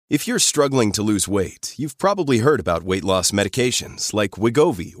If you're struggling to lose weight, you've probably heard about weight loss medications like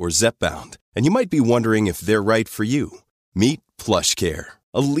Wegovy or Zepbound, and you might be wondering if they're right for you. Meet PlushCare,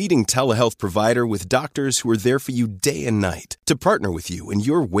 a leading telehealth provider with doctors who are there for you day and night to partner with you in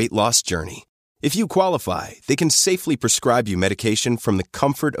your weight loss journey. If you qualify, they can safely prescribe you medication from the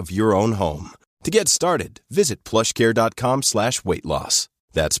comfort of your own home. To get started, visit plushcare.com/weightloss.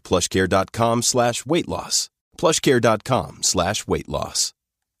 That's plushcare.com/weightloss. plushcare.com/weightloss.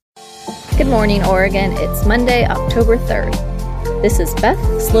 Good morning, Oregon. It's Monday, October 3rd. This is Beth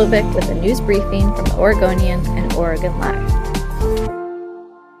Slovic with a news briefing from the Oregonian and Oregon Live.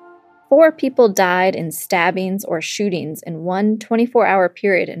 4 people died in stabbings or shootings in one 24-hour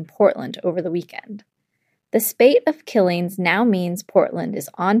period in Portland over the weekend. The spate of killings now means Portland is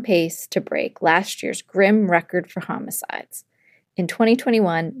on pace to break last year's grim record for homicides. In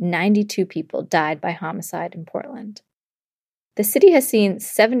 2021, 92 people died by homicide in Portland. The city has seen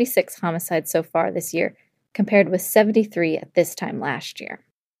 76 homicides so far this year, compared with 73 at this time last year.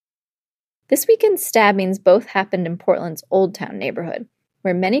 This weekend's stabbings both happened in Portland's Old Town neighborhood,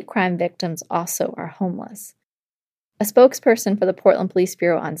 where many crime victims also are homeless. A spokesperson for the Portland Police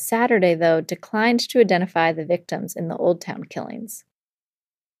Bureau on Saturday, though, declined to identify the victims in the Old Town killings.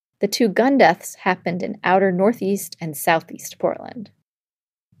 The 2 gun deaths happened in outer northeast and southeast Portland.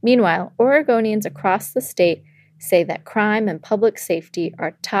 Meanwhile, Oregonians across the state say that crime and public safety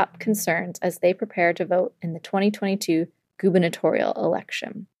are top concerns as they prepare to vote in the 2022 gubernatorial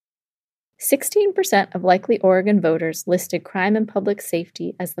election. 16% of likely Oregon voters listed crime and public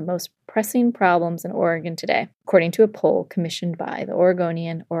safety as the most pressing problems in Oregon today, according to a poll commissioned by the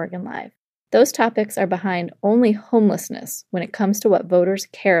Oregonian Oregon Live. Those topics are behind only homelessness when it comes to what voters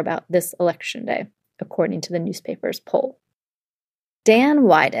care about this election day, according to the newspaper's poll. Dan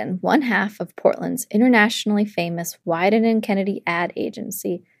Wieden, one half of Portland's internationally famous Wieden & Kennedy ad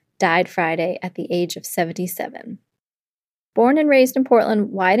agency, died Friday at the age of 77. Born and raised in Portland,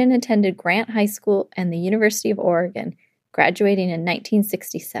 Wieden attended Grant High School and the University of Oregon, graduating in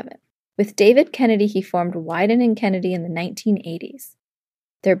 1967. With David Kennedy, he formed Wieden & Kennedy in the 1980s.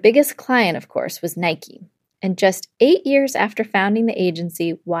 Their biggest client, of course, was Nike. And just 8 years after founding the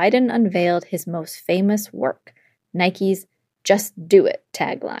agency, Wieden unveiled his most famous work, Nike's "Just Do It"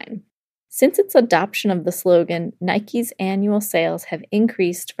 tagline. Since its adoption of the slogan, Nike's annual sales have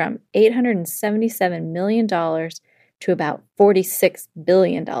increased from $877 million to about $46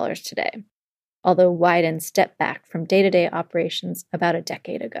 billion today, although Wieden stepped back from day-to-day operations about a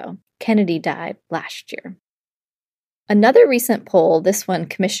decade ago. Kennedy died last year. Another recent poll, this one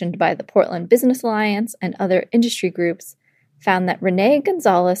commissioned by the Portland Business Alliance and other industry groups, found that Renee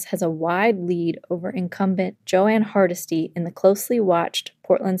Gonzalez has a wide lead over incumbent Joanne Hardesty in the closely watched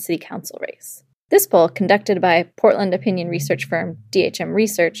Portland City Council race. This poll, conducted by Portland opinion research firm DHM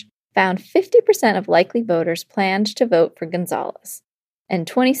Research, found 50% of likely voters planned to vote for Gonzalez, and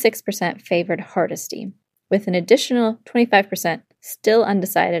 26% favored Hardesty, with an additional 25% still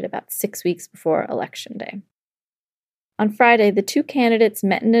undecided about 6 weeks before Election Day. On Friday, the 2 candidates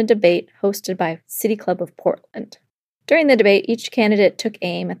met in a debate hosted by City Club of Portland. During the debate, each candidate took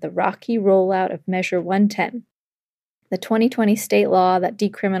aim at the rocky rollout of Measure 110, the 2020 state law that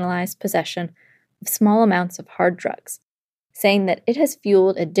decriminalized possession of small amounts of hard drugs, saying that it has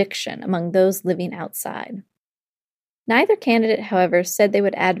fueled addiction among those living outside. Neither candidate, however, said they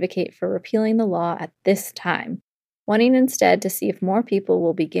would advocate for repealing the law at this time, wanting instead to see if more people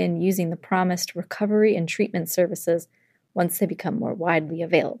will begin using the promised recovery and treatment services once they become more widely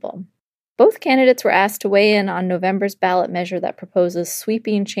available. Both candidates were asked to weigh in on November's ballot measure that proposes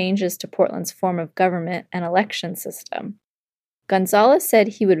sweeping changes to Portland's form of government and election system. Gonzalez said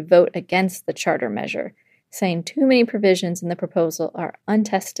he would vote against the charter measure, saying too many provisions in the proposal are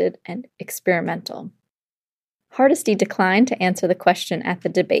untested and experimental. Hardesty declined to answer the question at the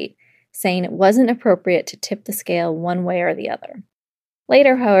debate, saying it wasn't appropriate to tip the scale one way or the other.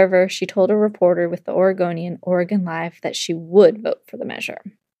 Later, however, she told a reporter with the Oregonian Oregon Live that she would vote for the measure.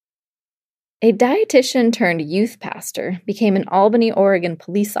 A dietitian turned youth pastor became an Albany, Oregon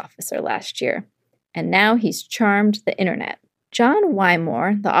police officer last year, and now he's charmed the internet. John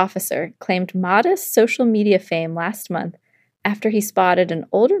Wymore, the officer, claimed modest social media fame last month after he spotted an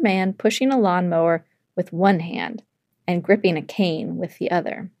older man pushing a lawnmower with one hand and gripping a cane with the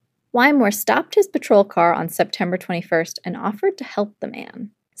other. Wymore stopped his patrol car on September 21st and offered to help the man.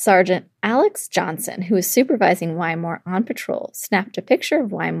 Sergeant Alex Johnson, who was supervising Wymore on patrol, snapped a picture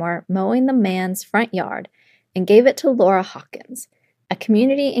of Wymore mowing the man's front yard and gave it to Laura Hawkins, a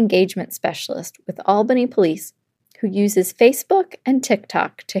community engagement specialist with Albany Police who uses Facebook and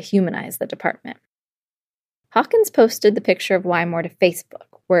TikTok to humanize the department. Hawkins posted the picture of Wymore to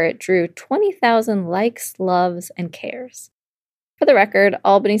Facebook, where it drew 20,000 likes, loves, and cares. For the record,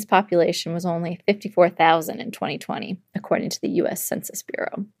 Albany's population was only 54,000 in 2020, according to the U.S. Census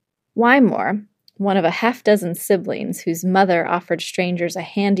Bureau. Wymore, one of a half-dozen siblings whose mother offered strangers a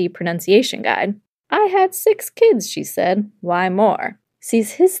handy pronunciation guide, "I had 6 kids," she said, "why more?"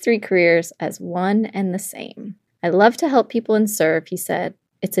 sees his 3 careers as one and the same. "I love to help people and serve," he said.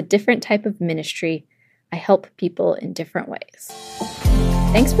 "It's a different type of ministry. I help people in different ways."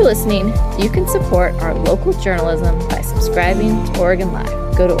 Thanks for listening. You can support our local journalism by subscribing to Oregon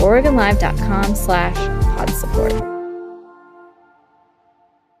Live. Go to OregonLive.com/podsupport.